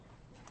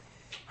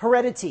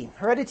Heredity.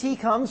 Heredity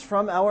comes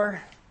from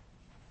our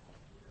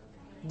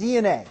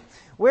DNA.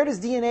 Where does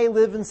DNA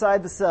live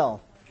inside the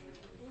cell?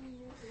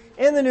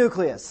 In the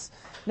nucleus.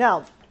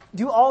 Now,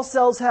 do all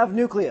cells have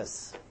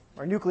nucleus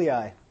or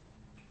nuclei?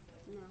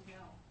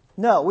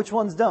 No. Which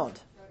ones don't?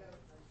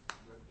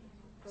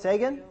 Say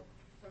again?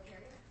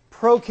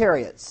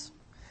 Prokaryotes.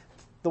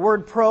 The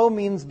word pro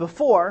means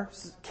before.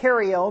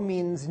 Karyo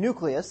means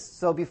nucleus,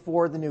 so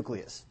before the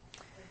nucleus.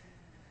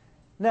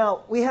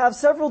 Now, we have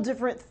several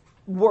different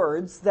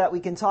words that we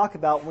can talk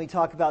about when we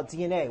talk about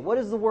DNA. What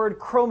does the word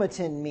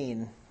chromatin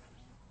mean?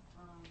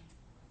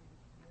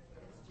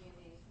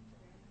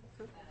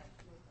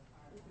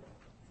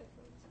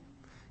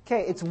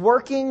 Okay, it's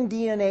working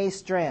DNA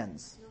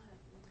strands.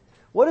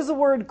 What does the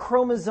word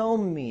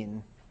chromosome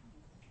mean?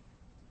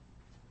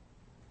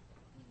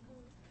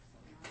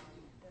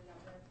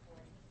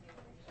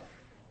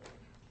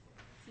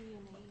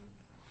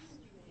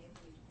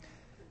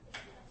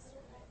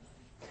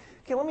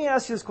 Okay, let me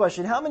ask you this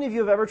question. How many of you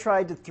have ever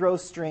tried to throw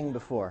string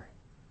before?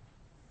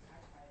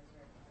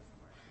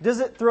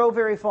 Does it throw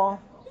very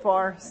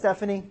far,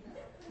 Stephanie?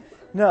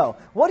 No.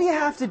 What do you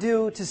have to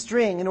do to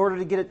string in order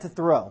to get it to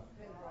throw?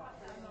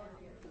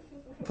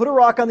 Put a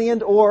rock on the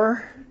end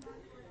or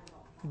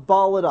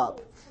ball it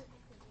up.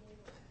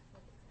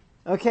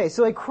 Okay,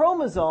 so a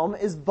chromosome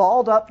is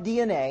balled up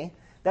DNA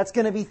that's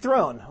going to be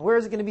thrown. Where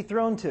is it going to be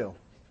thrown to?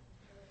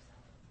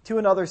 To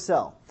another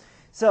cell.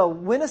 So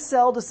when a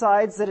cell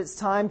decides that it's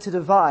time to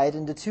divide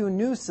into two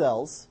new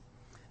cells,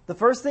 the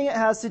first thing it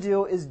has to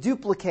do is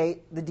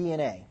duplicate the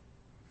DNA.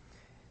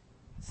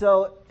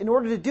 So in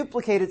order to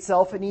duplicate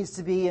itself, it needs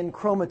to be in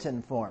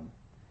chromatin form.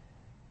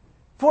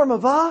 Form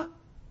of a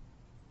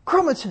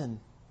chromatin.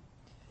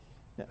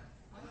 Yeah.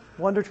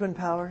 Wonder Twin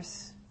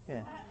powers.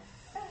 Yeah.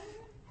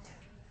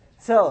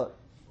 So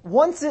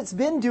once it's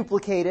been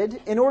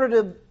duplicated, in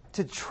order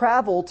to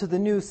travel to the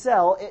new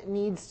cell, it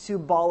needs to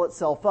ball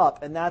itself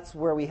up, and that's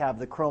where we have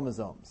the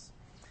chromosomes.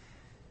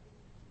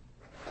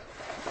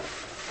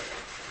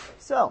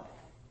 So,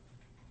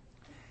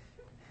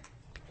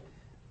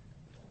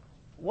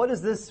 what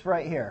is this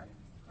right here?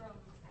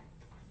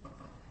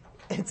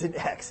 It's an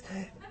X.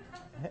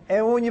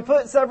 And when you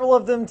put several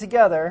of them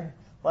together,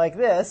 like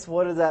this,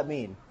 what does that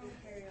mean?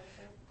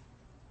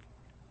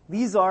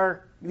 These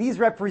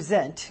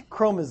represent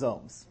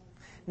chromosomes.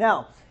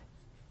 Now,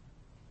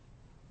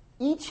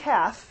 each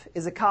half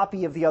is a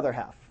copy of the other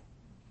half.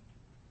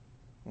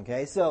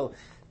 Okay, so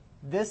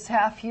this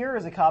half here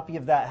is a copy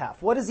of that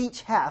half. What is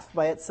each half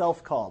by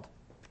itself called?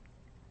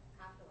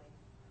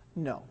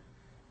 No.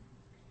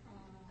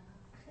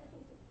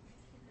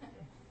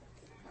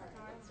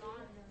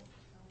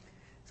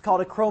 It's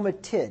called a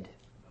chromatid.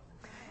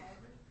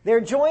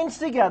 They're joined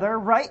together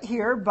right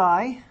here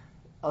by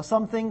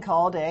something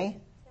called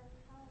a...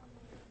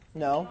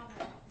 No.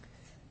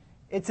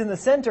 It's in the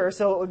center,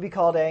 so it would be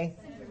called a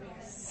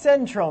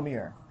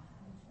centromere.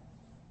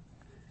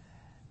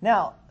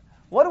 Now,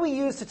 what do we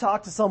use to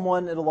talk to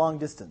someone at a long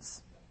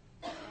distance?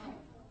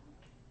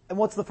 And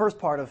what's the first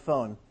part of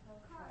phone?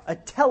 A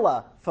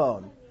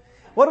telephone.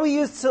 What do we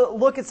use to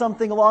look at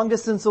something a long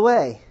distance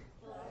away?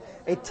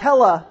 A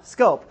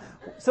telescope.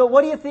 So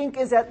what do you think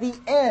is at the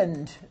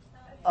end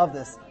of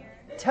this?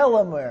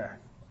 Telomere.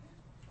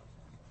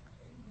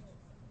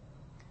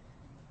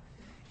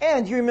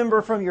 And you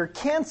remember from your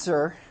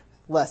cancer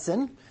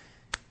lesson,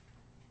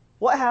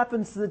 what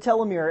happens to the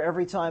telomere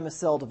every time a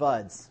cell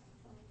divides?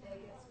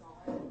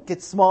 It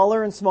gets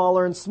smaller and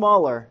smaller and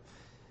smaller.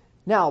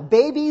 Now,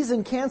 babies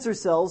and cancer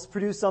cells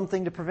produce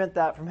something to prevent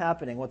that from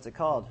happening. What's it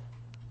called?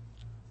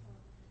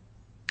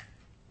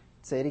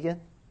 Say it again.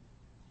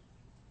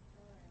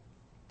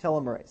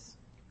 Telomerase.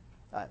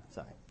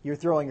 Sorry, you're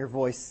throwing your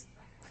voice.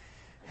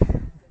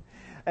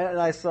 And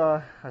I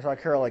saw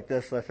Carol like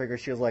this, so I figured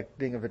she was like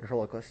being a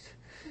ventriloquist.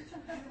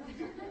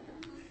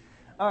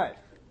 All right.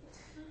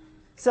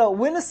 So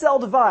when a cell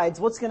divides,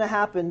 what's going to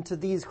happen to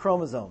these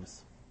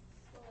chromosomes?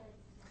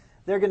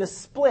 They're going to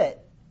split,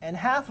 and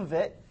half of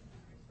it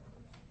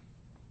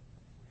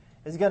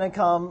is going to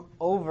come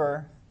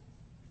over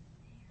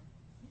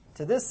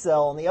to this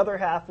cell, and the other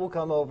half will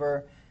come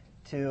over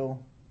to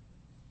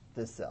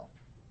this cell.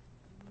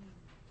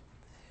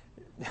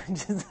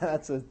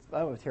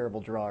 I'm a terrible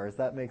drawer. Does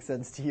that make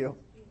sense to you?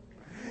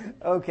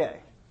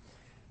 Okay.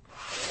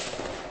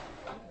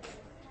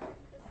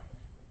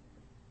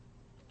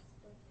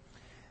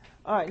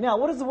 All right, now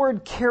what does the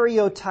word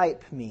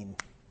karyotype mean?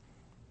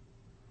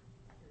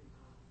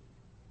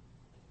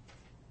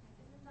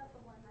 Isn't that the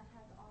one that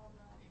has all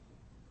the...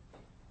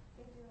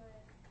 They do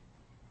it...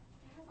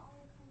 It has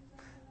all the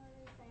chromosomes and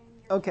everything.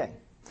 Okay,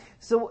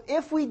 so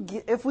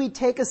if we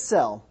take a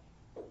cell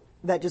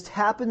that just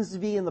happens to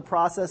be in the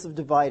process of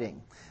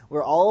dividing,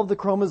 where all of the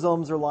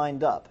chromosomes are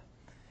lined up,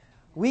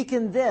 we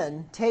can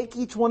then take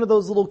each one of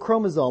those little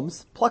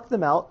chromosomes, pluck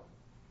them out,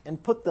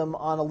 and put them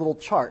on a little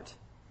chart.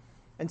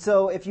 And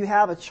so if you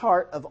have a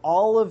chart of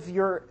all of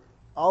your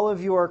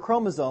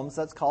chromosomes,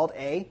 that's called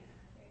a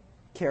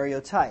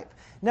karyotype.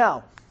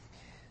 Now,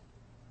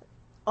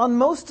 on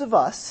most of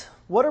us,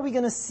 what are we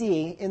going to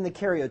see in the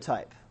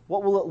karyotype?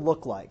 What will it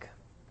look like?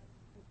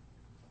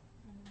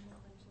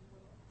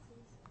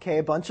 Okay,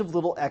 a bunch of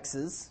little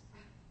X's.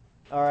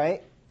 All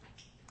right.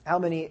 How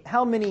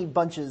many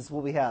bunches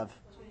will we have?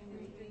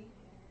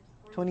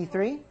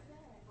 23?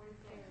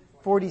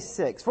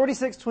 46.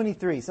 46,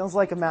 23. Sounds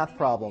like a math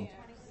problem.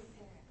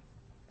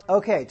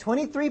 Okay,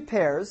 23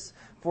 pairs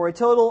for a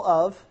total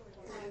of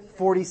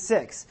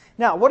 46.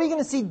 Now, what are you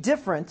going to see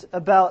different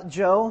about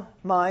Joe,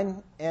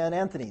 mine, and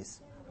Anthony's?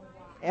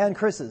 And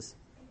Chris's?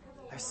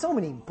 There's so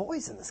many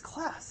boys in this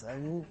class. I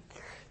mean,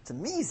 it's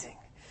amazing.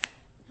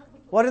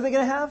 What are they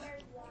going to have?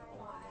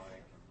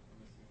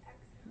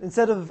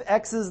 Instead of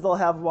X's, they'll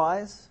have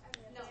Y's?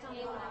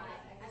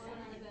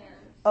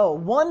 Oh,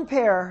 one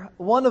pair,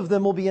 one of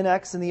them will be an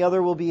X and the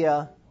other will be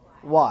a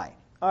Y.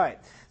 All right.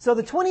 So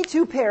the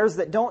 22 pairs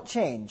that don't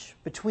change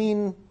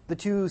between the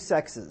two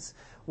sexes,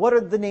 what are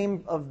the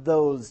name of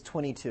those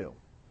 22?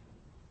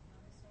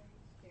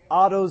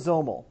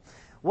 Autosomal.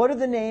 What are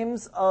the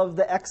names of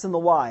the X and the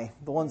Y,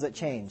 the ones that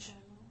change?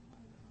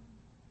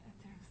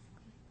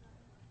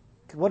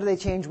 What do they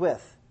change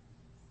with?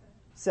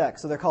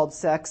 Sex. So they're called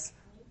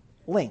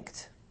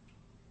sex-linked.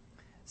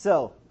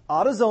 So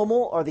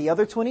autosomal are the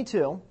other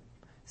 22.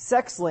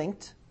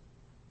 Sex-linked,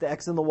 the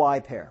X and the Y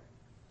pair.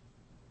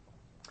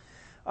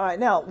 All right,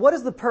 now, what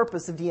is the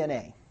purpose of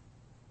DNA?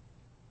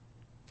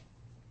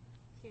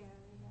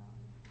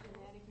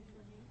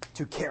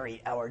 To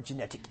carry our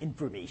genetic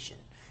information.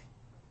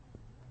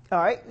 All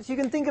right, so you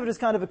can think of it as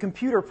kind of a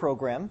computer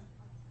program.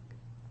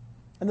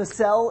 And the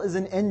cell is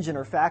an engine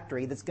or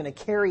factory that's going to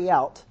carry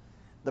out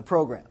the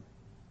program.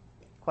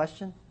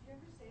 Question? Did you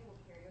ever say what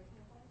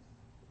karyotype was?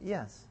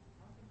 Yes.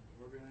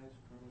 Organized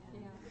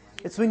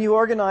chromosomes. It's when you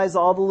organize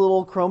all the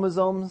little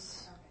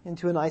chromosomes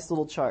into a nice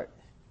little chart.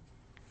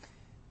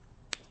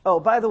 Oh,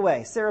 by the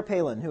way, Sarah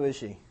Palin, who is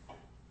she?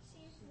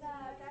 She's the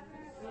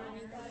governor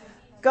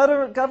of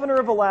Alaska. Governor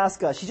of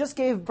Alaska. She just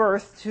gave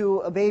birth to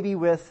a baby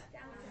with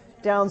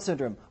Down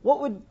syndrome.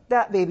 What would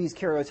that baby's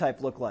karyotype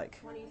look like?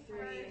 23.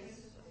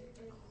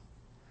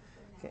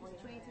 Okay.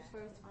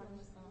 21st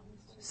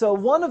chromosomes. So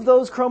one of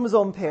those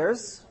chromosome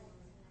pairs,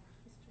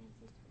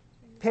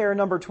 pair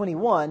number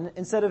 21,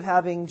 instead of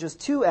having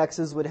just two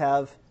X's, would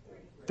have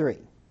 3.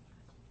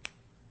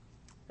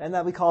 And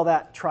that we call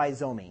that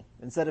trisomy.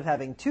 Instead of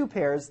having 2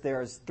 pairs,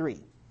 there's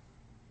 3.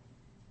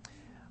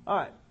 All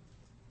right.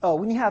 Oh,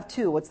 when you have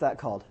 2, what's that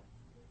called?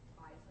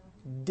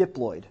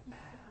 Diploid.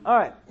 All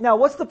right. Now,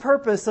 what's the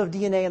purpose of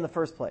DNA in the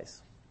first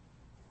place?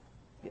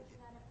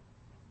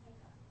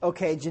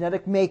 Okay,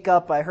 genetic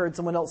makeup. I heard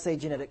someone else say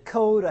genetic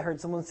code. I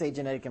heard someone say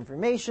genetic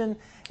information.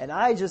 And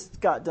I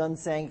just got done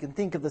saying you can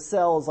think of the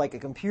cell as like a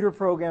computer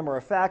program or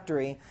a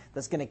factory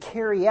that's going to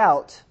carry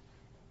out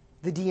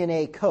the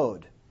DNA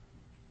code.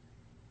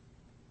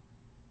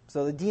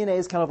 So the DNA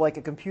is kind of like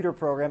a computer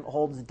program. It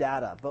holds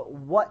data. But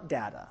what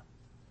data?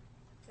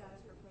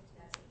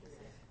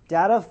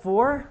 Data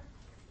for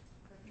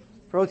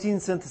protein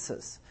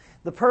synthesis.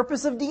 The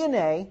purpose of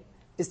DNA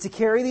is to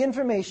carry the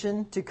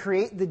information to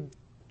create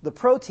the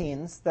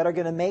proteins that are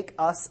going to make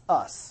us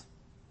us.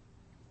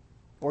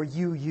 Or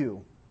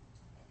you.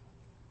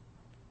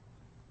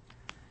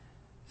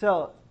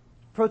 So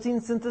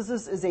protein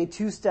synthesis is a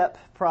 2-step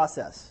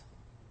process.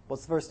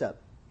 What's the first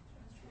step?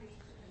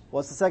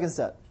 What's the second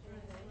step?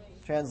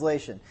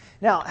 Translation.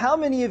 Now, how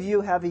many of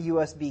you have a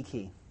USB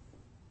key?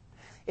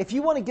 If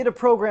you want to get a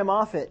program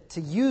off it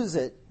to use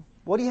it,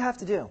 what do you have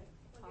to do?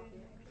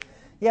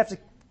 You have to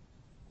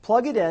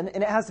plug it in,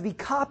 and it has to be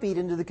copied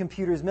into the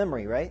computer's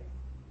memory, right?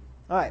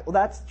 All right, well,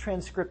 that's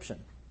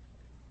transcription.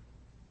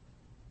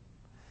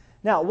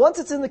 Now, once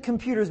it's in the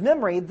computer's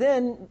memory,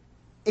 then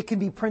it can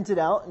be printed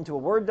out into a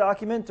Word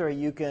document, or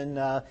you can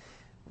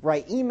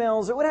write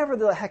emails, or whatever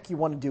the heck you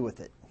want to do with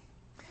it.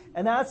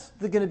 And that's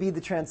going to be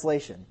the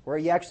translation, where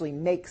you actually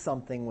make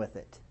something with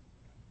it.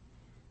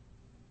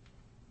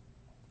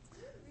 So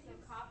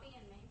copy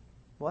and make.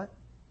 What?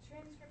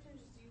 Transcription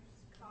just uses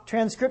copy.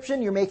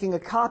 Transcription, you're making a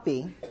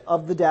copy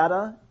of the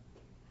data.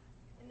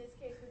 In this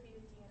case would be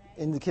the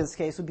DNA. In this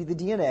case would be the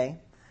DNA.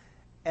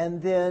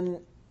 And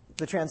then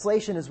the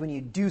translation is when you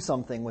do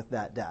something with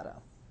that data,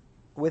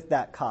 with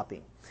that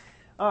copy.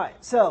 All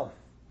right, so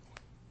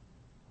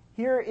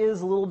here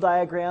is a little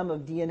diagram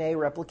of DNA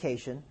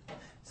replication.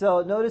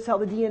 So notice how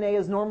the DNA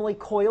is normally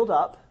coiled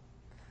up.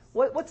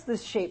 What's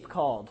this shape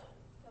called?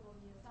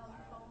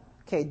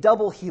 Okay,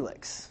 double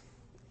helix.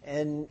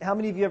 And how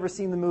many of you ever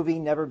seen the movie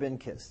Never Been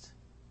Kissed?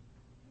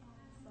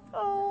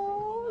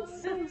 Oh,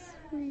 so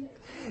sweet.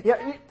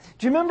 Yeah,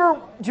 do you remember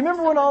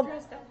when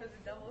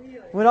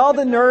all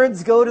the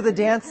nerds go to the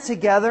dance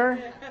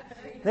together?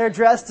 They're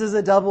dressed as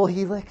a double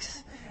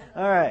helix.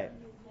 All right.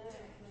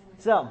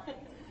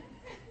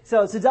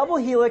 So it's a double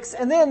helix,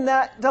 and then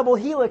that double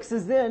helix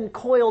is then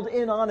coiled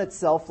in on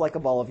itself like a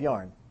ball of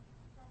yarn.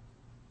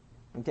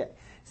 Okay.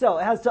 So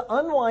it has to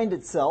unwind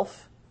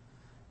itself,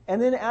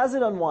 and then as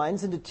it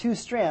unwinds into 2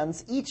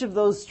 strands, each of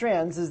those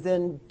strands is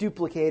then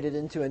duplicated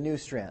into a new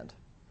strand.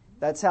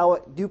 That's how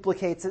it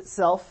duplicates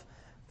itself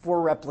for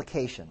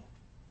replication.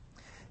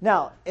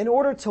 Now, in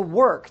order to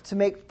work, to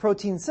make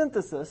protein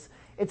synthesis,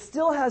 it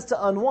still has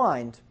to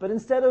unwind, but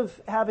instead of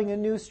having a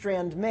new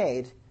strand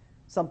made,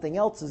 something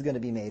else is going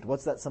to be made.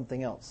 What's that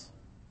something else?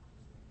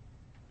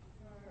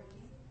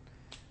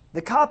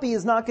 The copy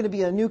is not going to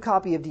be a new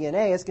copy of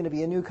DNA, it's going to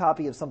be a new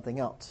copy of something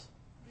else.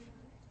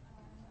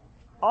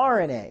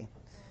 RNA.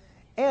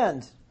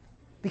 And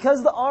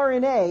because the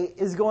RNA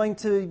is going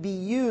to be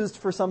used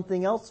for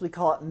something else, we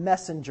call it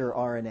messenger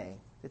RNA.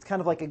 It's kind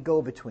of like a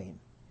go-between.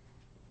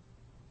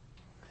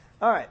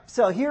 All right,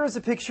 so here's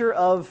a picture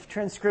of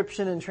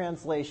transcription and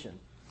translation.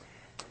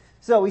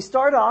 So we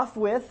start off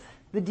with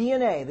the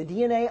DNA. The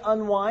DNA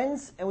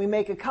unwinds, and we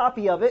make a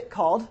copy of it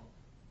called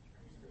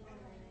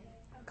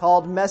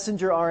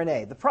messenger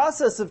RNA. The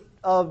process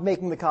of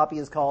making the copy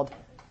is called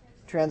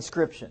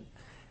transcription.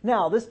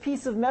 Now, this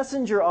piece of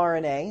messenger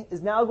RNA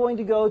is now going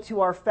to go to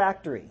our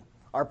factory,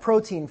 our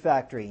protein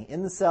factory.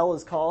 In the cell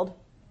is called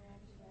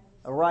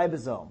a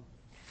ribosome.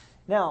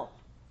 Now,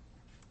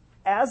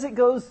 as it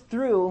goes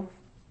through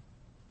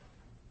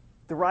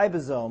the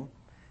ribosome,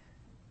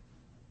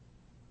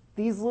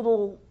 these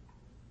little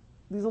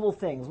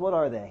things, what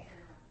are they?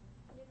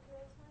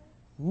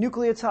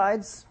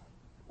 Nucleotides,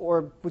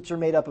 or which are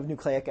made up of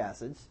nucleic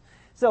acids.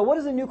 So what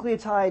does a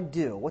nucleotide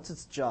do? What's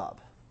its job?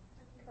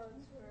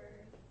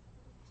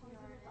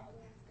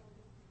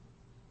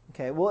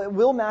 Okay, well, it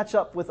will match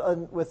up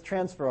with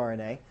transfer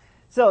RNA.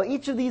 So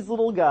each of these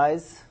little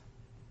guys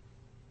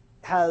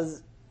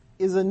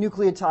is a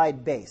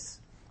nucleotide base.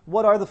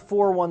 What are the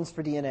 4 ones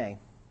for DNA?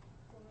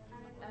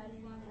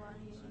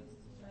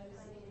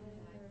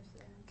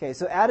 Okay,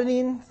 so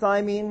adenine,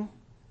 thymine,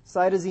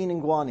 cytosine,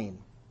 and guanine.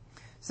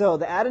 So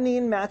the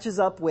adenine matches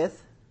up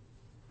with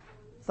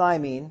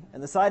thymine,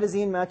 and the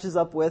cytosine matches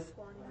up with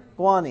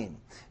guanine.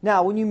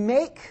 Now, when you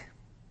make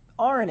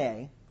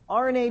RNA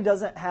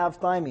doesn't have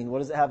thymine. What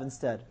does it have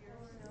instead?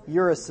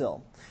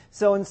 Uracil.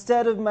 So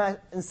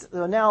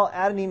now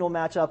adenine will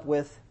match up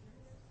with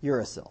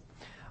uracil.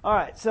 All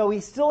right, so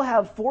we still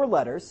have 4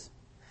 letters.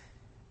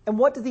 And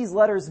what do these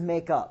letters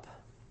make up?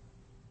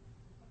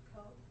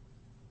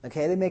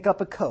 Okay, they make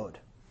up a code.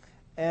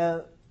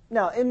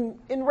 Now, in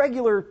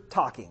regular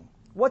talking,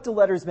 what do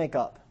letters make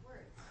up?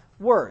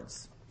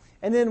 Words.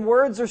 And then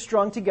words are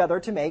strung together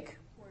to make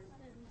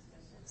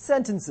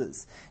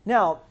sentences.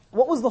 Now,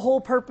 what was the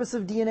whole purpose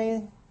of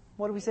DNA?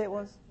 What did we say it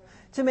was?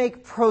 To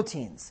make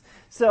proteins.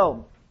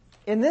 So,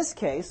 in this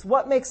case,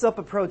 what makes up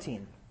a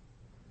protein?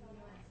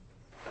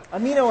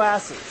 Amino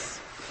acids.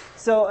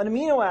 So,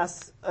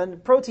 a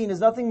protein is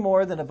nothing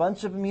more than a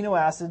bunch of amino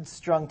acids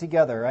strung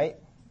together, right?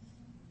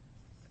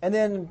 And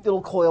then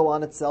it'll coil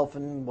on itself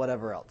and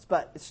whatever else.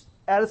 But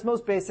at its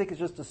most basic, it's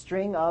just a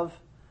string of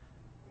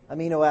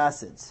amino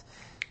acids.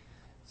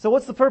 So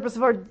what's the purpose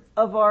of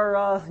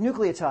our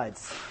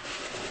nucleotides?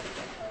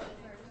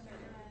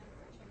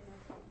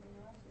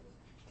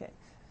 Okay.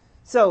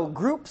 So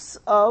groups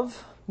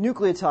of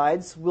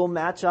nucleotides will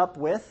match up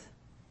with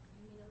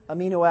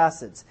amino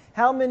acids.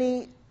 How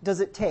many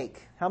does it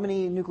take? How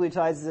many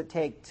nucleotides does it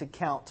take to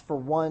count for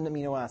one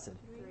amino acid?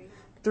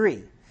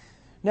 3.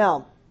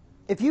 Now,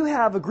 if you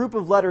have a group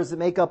of letters that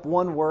make up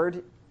one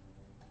word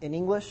in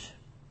English,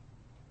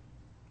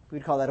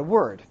 we'd call that a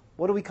word.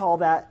 What do we call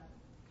that?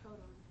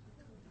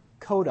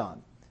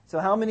 Codon. So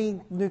how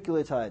many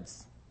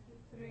nucleotides?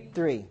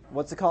 3.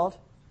 What's it called?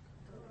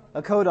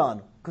 A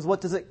codon. Because what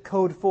does it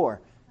code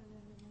for?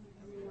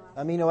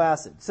 Amino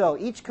acid. So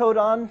each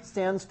codon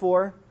stands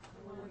for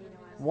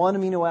one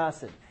amino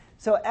acid.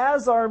 So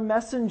as our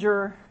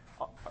messenger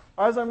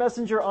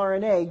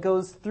RNA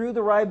goes through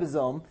the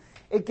ribosome,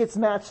 it gets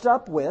matched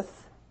up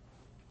with,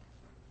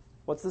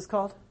 what's this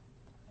called?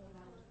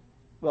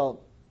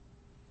 Well,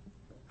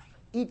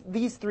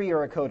 these 3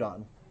 are a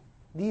codon.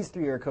 These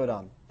 3 are a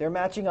codon. They're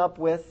matching up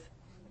with,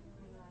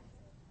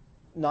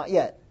 not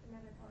yet.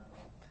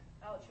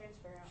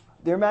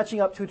 They're matching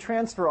up to a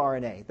transfer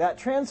RNA. That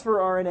transfer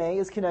RNA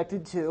is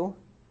connected to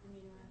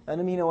an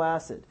amino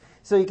acid.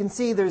 So you can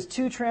see there's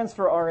 2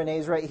 transfer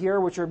RNAs right here,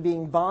 which are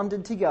being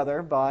bonded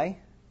together by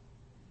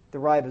the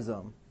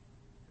ribosome.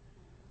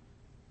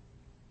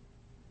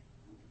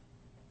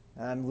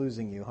 I'm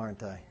losing you,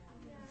 aren't I?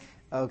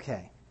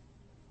 Okay.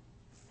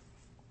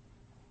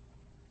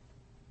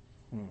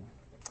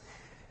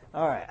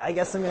 All right, I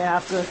guess I'm going to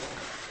have to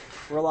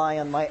rely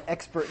on my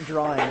expert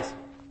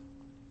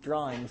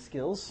drawing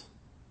skills.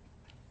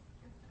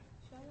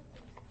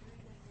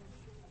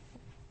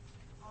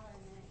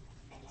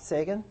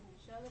 Say again?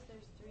 Show that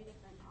there's 3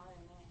 different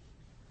RNA.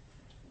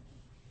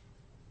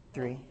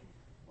 3.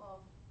 Well,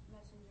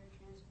 messenger,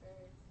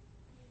 transfer,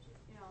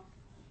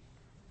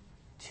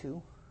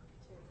 2.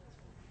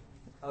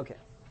 Okay.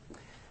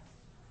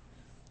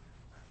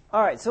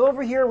 All right, so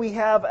over here we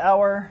have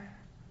our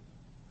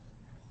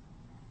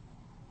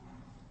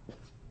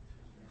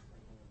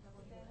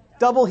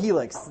double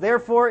helix.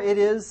 Therefore, it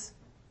is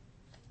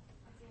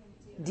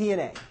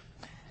DNA.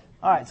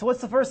 All right, so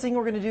what's the first thing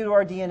we're going to do to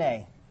our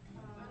DNA?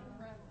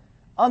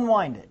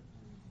 Unwind it.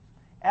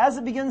 As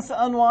it begins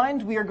to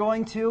unwind, we are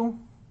going to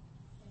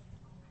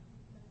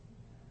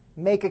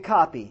make a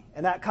copy.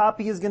 And that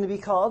copy is going to be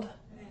called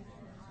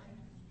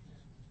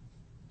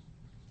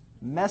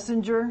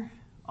messenger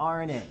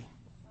RNA.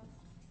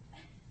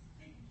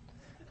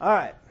 All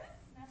right.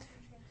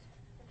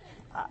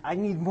 I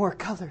need more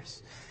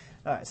colors.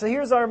 All right, so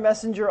here's our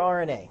messenger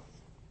RNA.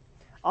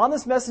 On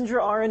this messenger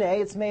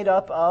RNA, it's made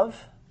up of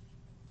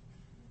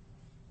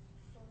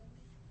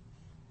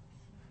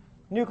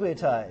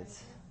nucleotides.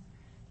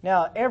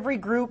 Now, every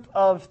group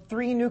of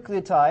 3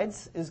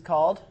 nucleotides is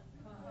called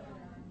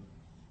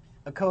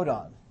a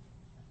codon.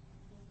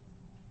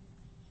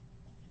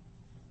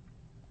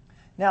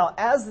 Now,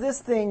 as this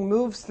thing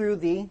moves through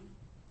the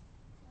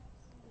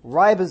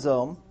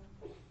ribosome,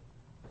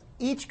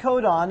 each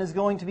codon is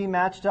going to be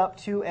matched up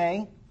to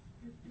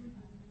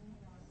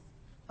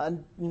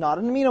not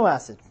an amino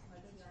acid,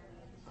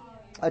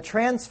 a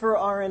transfer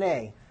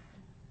RNA.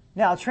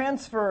 Now,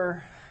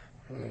 transfer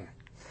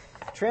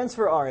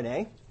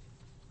RNA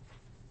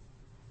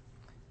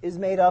is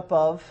made up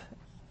of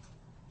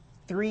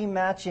 3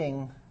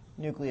 matching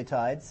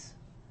nucleotides,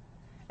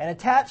 and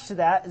attached to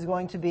that is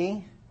going to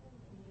be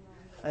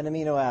an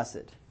amino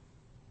acid.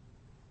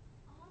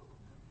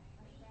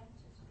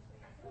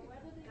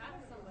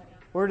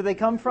 Where do they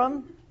come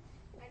from?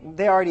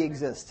 They already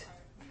exist.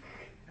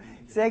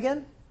 Say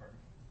again?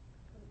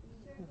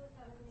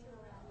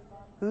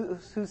 Who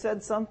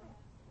said some?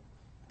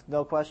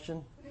 No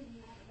question. So did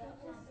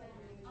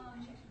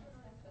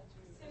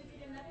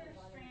another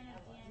strand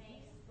of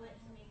DNA split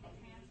to make the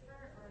transfer,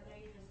 or are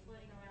they just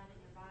splitting around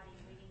in your body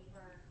waiting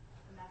for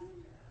the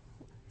messenger?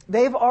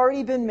 They've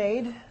already been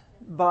made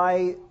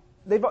by,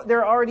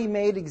 they're already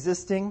made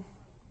existing.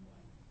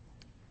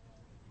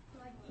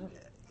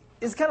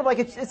 It's kind of like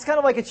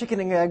a chicken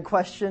and egg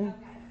question.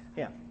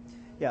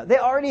 Yeah. They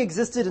already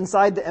existed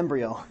inside the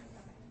embryo.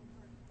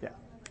 Yeah.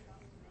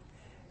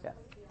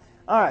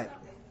 All right.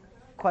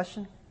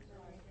 Question?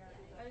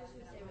 I was just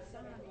gonna say, but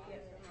some of them you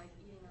get from like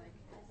eating like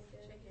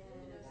chicken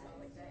and stuff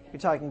like that. You're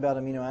talking about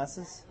amino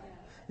acids?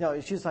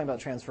 No, she was talking about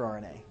transfer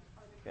RNA.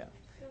 Yeah.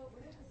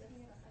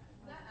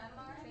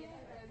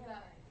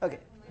 Okay.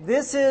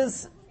 This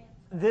is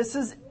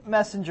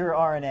messenger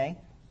RNA.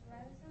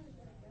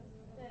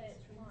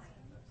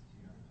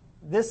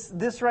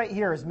 This right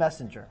here is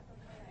messenger.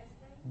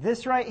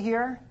 This right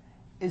here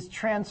is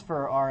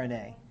transfer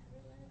RNA.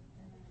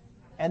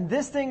 And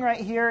this thing right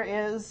here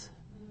is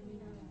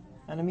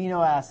an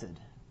amino acid.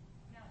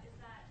 Now, is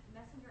that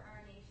messenger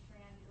RNA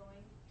strand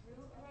going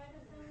through a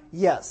ribosome?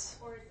 Yes.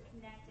 Or is it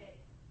connected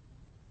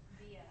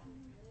via?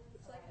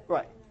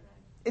 Right.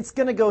 It's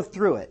going to go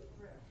through it.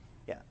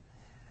 Yeah.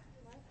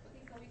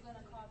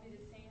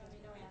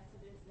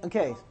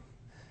 Okay.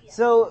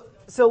 So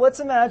let's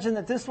imagine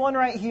that this one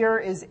right here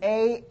is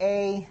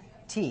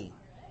AAT.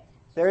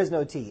 There is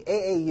no T.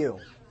 AAU.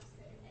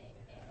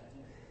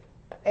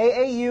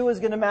 AAU is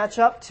going to match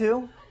up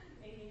to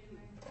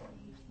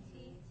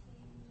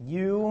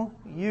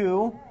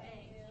UUA.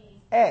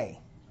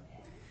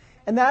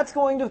 And that's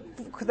going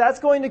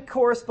to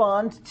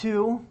correspond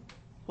to,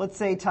 let's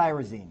say,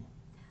 tyrosine.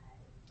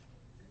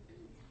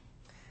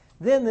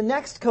 Then the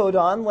next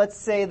codon, let's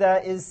say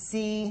that is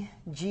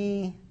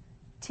CGT,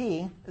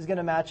 is going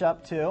to match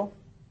up to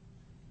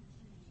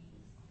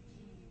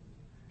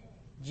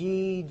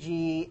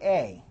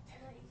GGA.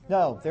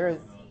 No,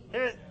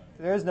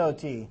 there's no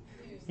T.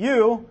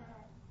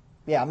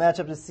 Match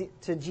up to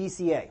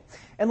GCA.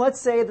 And let's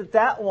say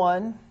that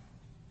one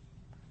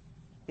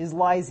is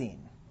lysine.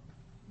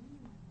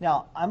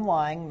 Now, I'm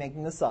lying,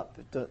 making this up.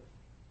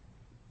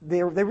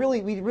 We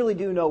really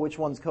do know which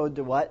one's code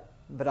to what,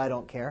 but I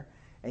don't care,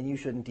 and you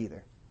shouldn't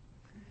either.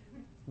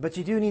 But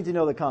you do need to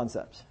know the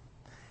concept.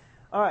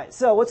 All right,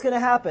 so what's going to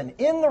happen?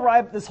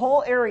 This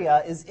whole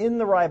area is in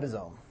the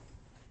ribosome.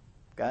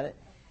 Got it?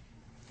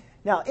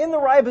 Now, in the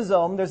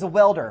ribosome, there's a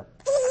welder.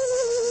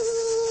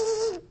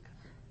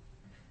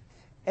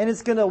 And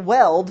it's going to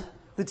weld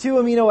the 2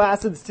 amino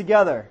acids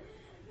together.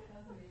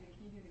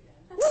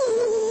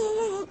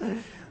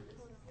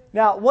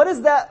 Now, what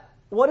is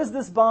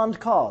this bond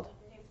called?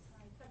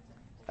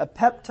 A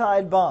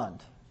peptide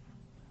bond.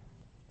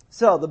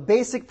 So, the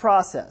basic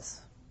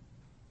process.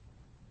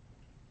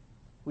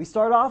 We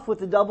start off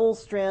with a double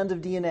strand of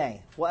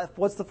DNA.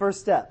 What's the first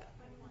step?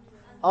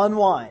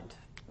 Unwind.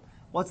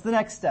 What's the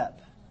next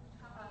step?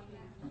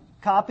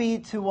 Copy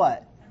to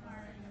what?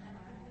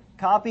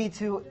 Copy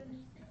to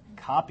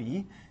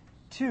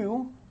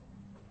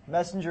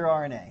messenger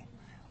RNA.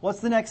 What's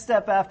the next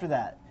step after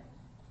that?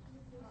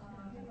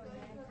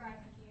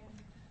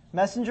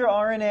 Messenger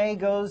RNA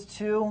goes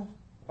to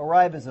a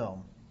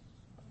ribosome.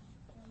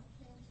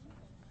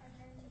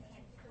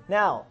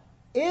 Now,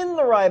 in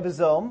the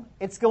ribosome,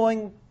 it's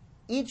going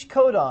each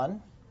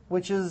codon,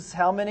 which is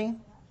how many?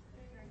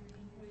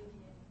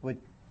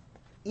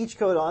 Each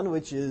codon,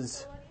 which is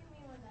So what do you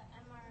mean when the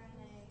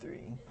mRNA 3. is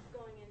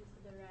going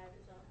into the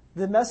ribosome?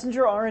 The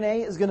messenger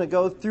RNA is going to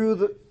go through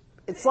the.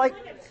 It's like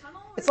a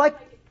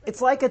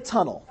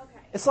tunnel. Okay.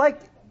 It's like,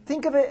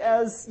 think of it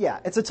as,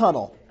 it's a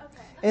tunnel.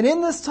 Okay. And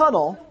in this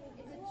tunnel,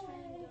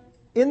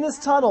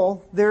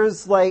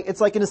 there's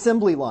it's like an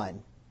assembly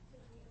line.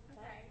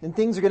 And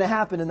things are going to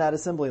happen in that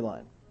assembly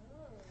line.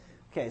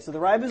 Okay, so the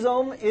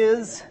ribosome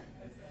is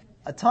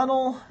a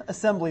tunnel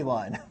assembly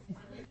line.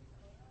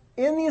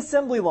 In the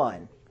assembly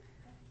line,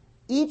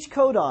 each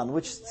codon,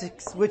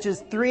 which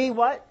is three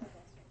what?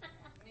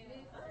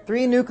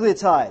 3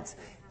 nucleotides,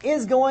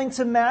 is going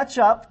to match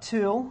up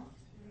to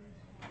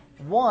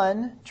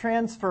 1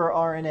 transfer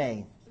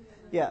RNA.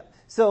 Yeah,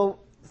 so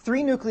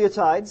 3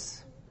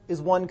 nucleotides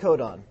is 1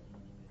 codon.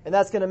 And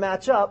that's going to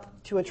match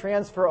up to a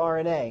transfer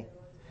RNA,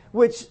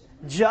 which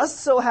just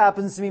so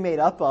happens to be made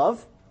up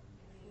of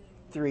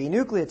 3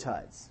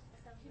 nucleotides.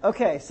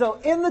 Okay, so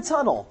in the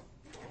tunnel,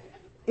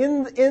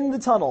 in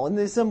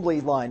the assembly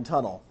line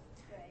tunnel,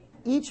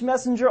 each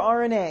messenger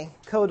RNA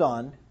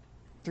codon,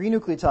 3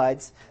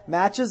 nucleotides,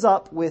 matches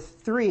up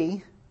with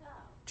 3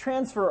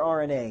 transfer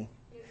RNA.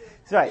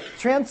 That's right.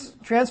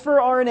 Transfer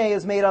RNA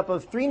is made up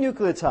of 3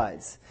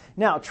 nucleotides.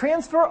 Now,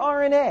 transfer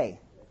RNA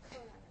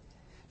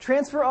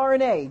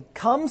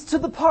comes to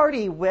the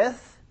party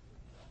with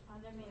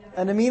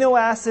an amino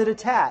acid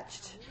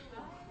attached.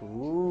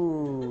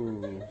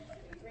 Ooh.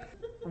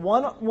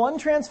 One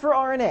transfer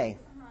RNA,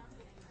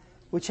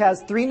 which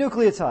has 3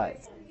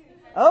 nucleotides.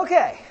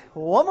 Okay,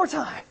 one more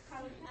time.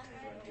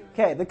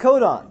 Okay, the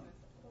codon,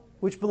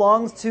 which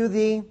belongs to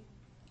the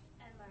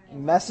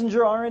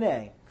messenger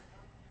RNA,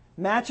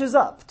 matches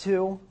up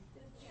to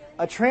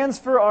a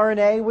transfer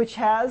RNA which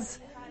has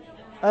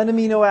an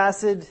amino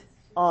acid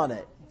on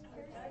it.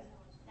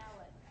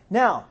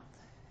 Now,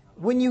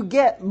 when you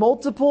get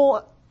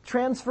multiple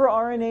transfer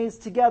RNAs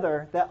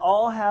together that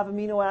all have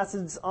amino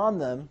acids on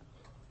them,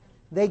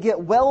 they get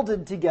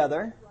welded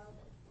together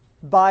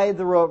by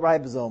the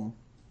ribosome.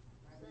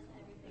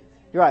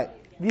 You're right.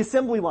 The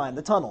assembly line,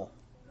 the tunnel.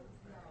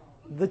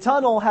 The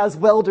tunnel has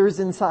welders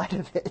inside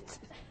of it.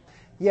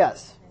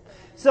 Yes.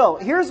 So,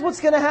 here's what's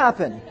going to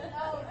happen.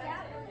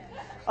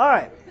 All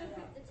right.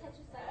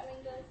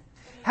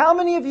 How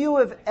many of you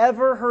have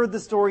ever heard the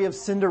story of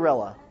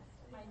Cinderella?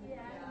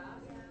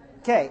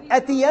 Okay,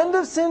 at the end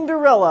of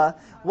Cinderella,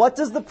 what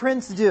does the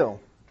prince do?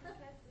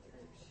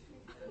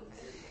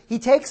 He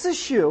takes a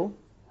shoe,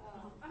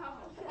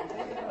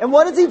 and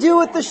what does he do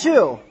with the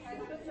shoe?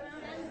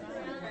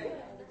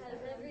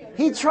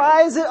 He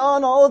tries it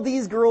on all of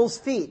these girls'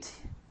 feet,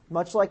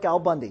 much like Al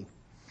Bundy.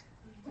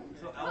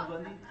 So Al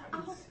Bundy?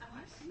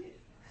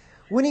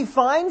 When he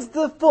finds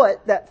the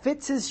foot that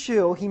fits his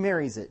shoe, he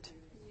marries it.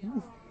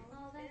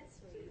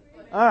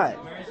 All right.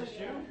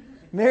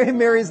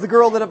 Marries the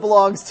girl that it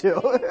belongs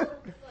to.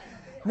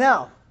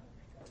 Now,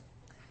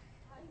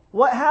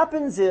 what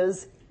happens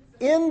is,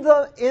 in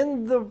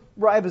the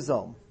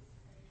ribosome,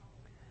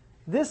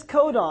 this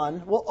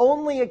codon will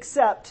only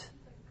accept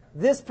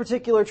this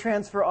particular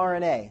transfer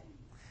RNA.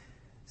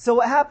 So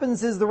what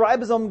happens is the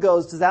ribosome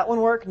goes, does that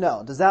one work?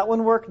 No. Does that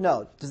one work?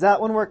 No. Does that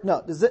one work?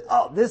 No.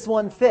 This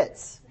one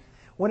fits.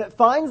 When it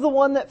finds the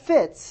one that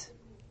fits,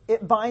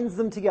 it binds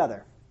them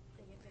together.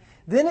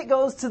 Then it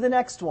goes to the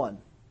next one,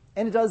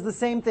 and it does the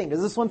same thing.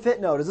 Does this one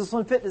fit? No. Does this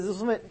one fit? Does this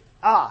one fit?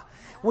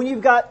 When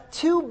you've got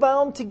 2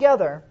 bound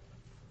together,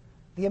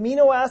 the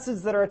amino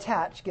acids that are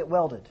attached get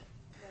welded.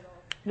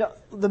 No,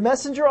 the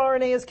messenger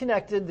RNA is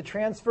connected. The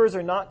transfers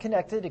are not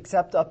connected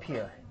except up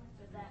here.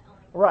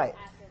 Right.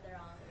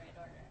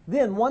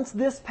 Then once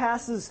this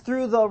passes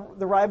through the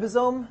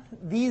ribosome,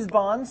 these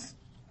bonds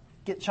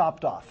get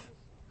chopped off.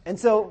 And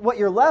so what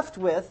you're left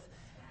with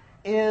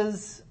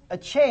is a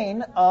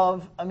chain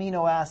of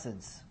amino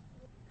acids.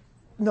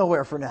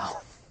 Nowhere for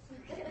now.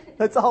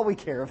 That's all we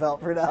care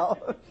about for now.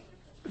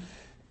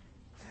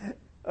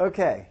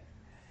 Okay.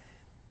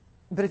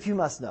 But if you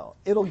must know,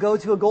 it'll go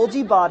to a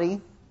Golgi body.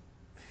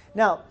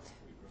 Now,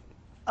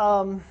 You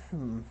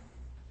don't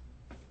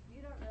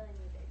really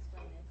need to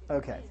explain it.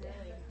 okay.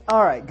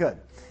 All right, good.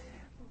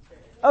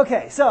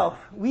 Okay, so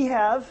we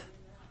have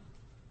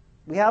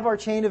our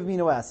chain of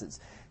amino acids.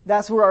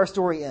 That's where our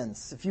story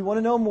ends. If you want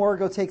to know more,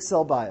 go take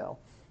Cell Bio.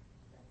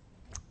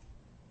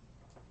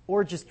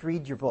 Or just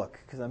read your book,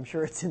 because I'm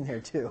sure it's in there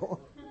too.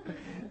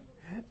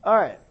 All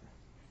right.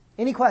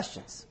 Any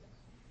questions?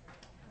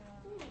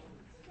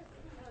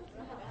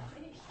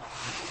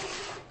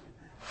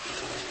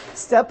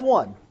 Step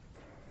 1.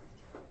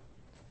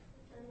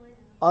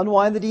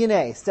 Unwind the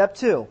DNA. Step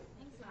 2.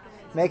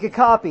 Make a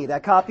copy.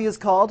 That copy is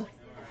called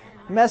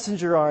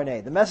messenger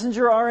RNA. The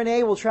messenger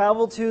RNA will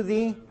travel to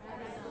the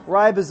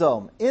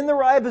ribosome. In the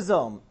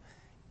ribosome,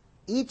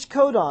 each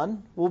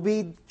codon will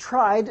be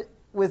tried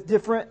with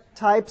different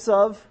types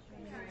of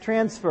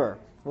transfer.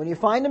 When you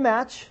find a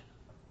match,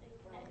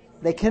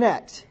 they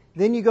connect.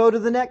 Then you go to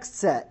the next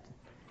set.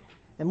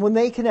 And when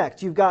they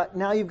connect, you've got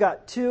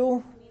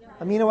 2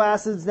 amino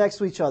acids next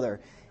to each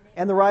other.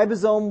 And the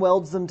ribosome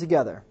welds them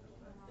together.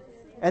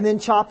 And then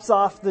chops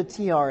off the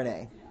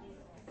tRNA.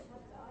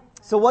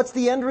 So what's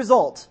the end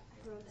result?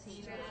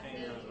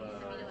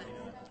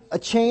 A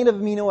chain of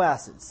amino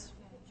acids.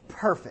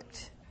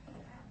 Perfect.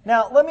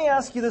 Now, let me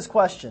ask you this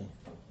question.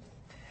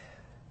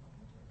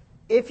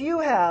 If you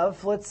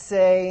have, let's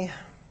say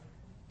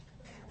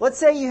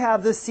you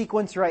have this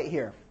sequence right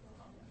here.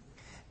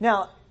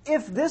 Now,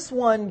 if this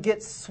one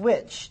gets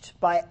switched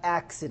by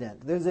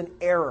accident, there's an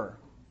error,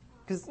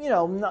 because,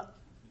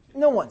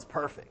 no one's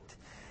perfect.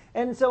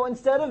 And so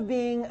instead of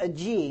being a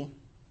G,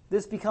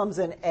 this becomes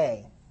an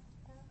A.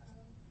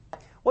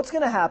 What's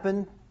going to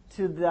happen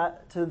to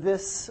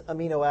this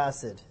amino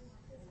acid?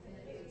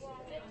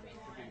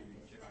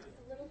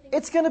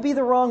 It's going to be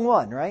the wrong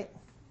one, right?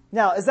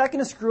 Now, is that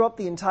going to screw up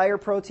the entire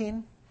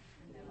protein?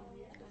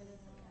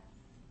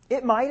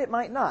 It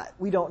might not.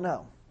 We don't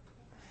know.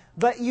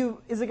 But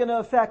is it going to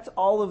affect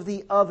all of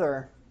the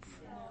other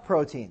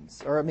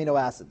proteins or amino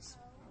acids?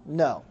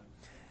 No.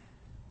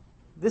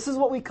 This is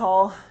what we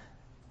call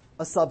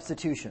a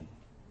substitution.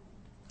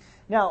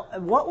 Now,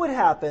 what would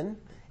happen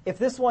if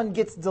this one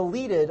gets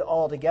deleted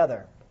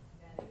altogether?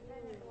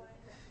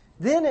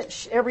 Then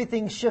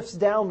everything shifts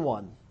down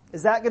one.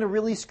 Is that going to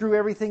really screw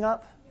everything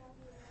up?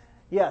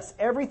 Yes,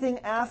 everything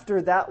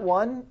after that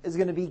one is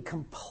going to be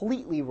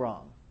completely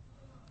wrong.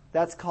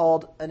 That's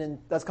called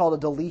a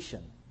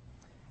deletion.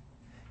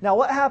 Now,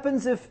 what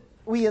happens if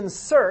we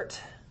insert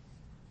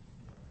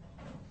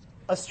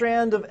a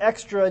strand of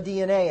extra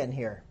DNA in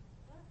here?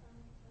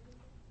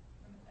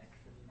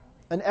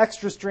 An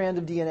extra strand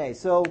of DNA.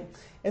 So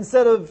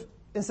instead of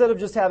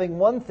just having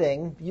one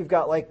thing, you've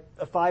got like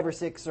a 5 or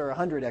 6 or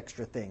 100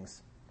 extra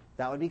things.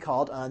 That would be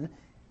called an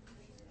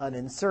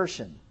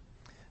insertion.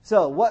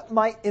 So what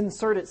might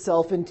insert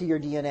itself into your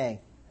DNA?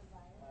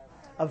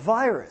 A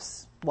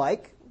virus,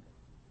 like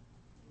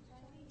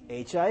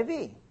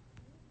HIV,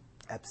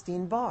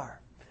 Epstein-Barr.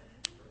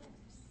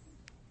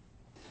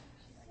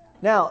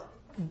 Now,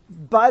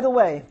 by the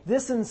way,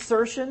 this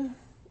insertion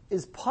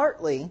is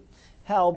partly how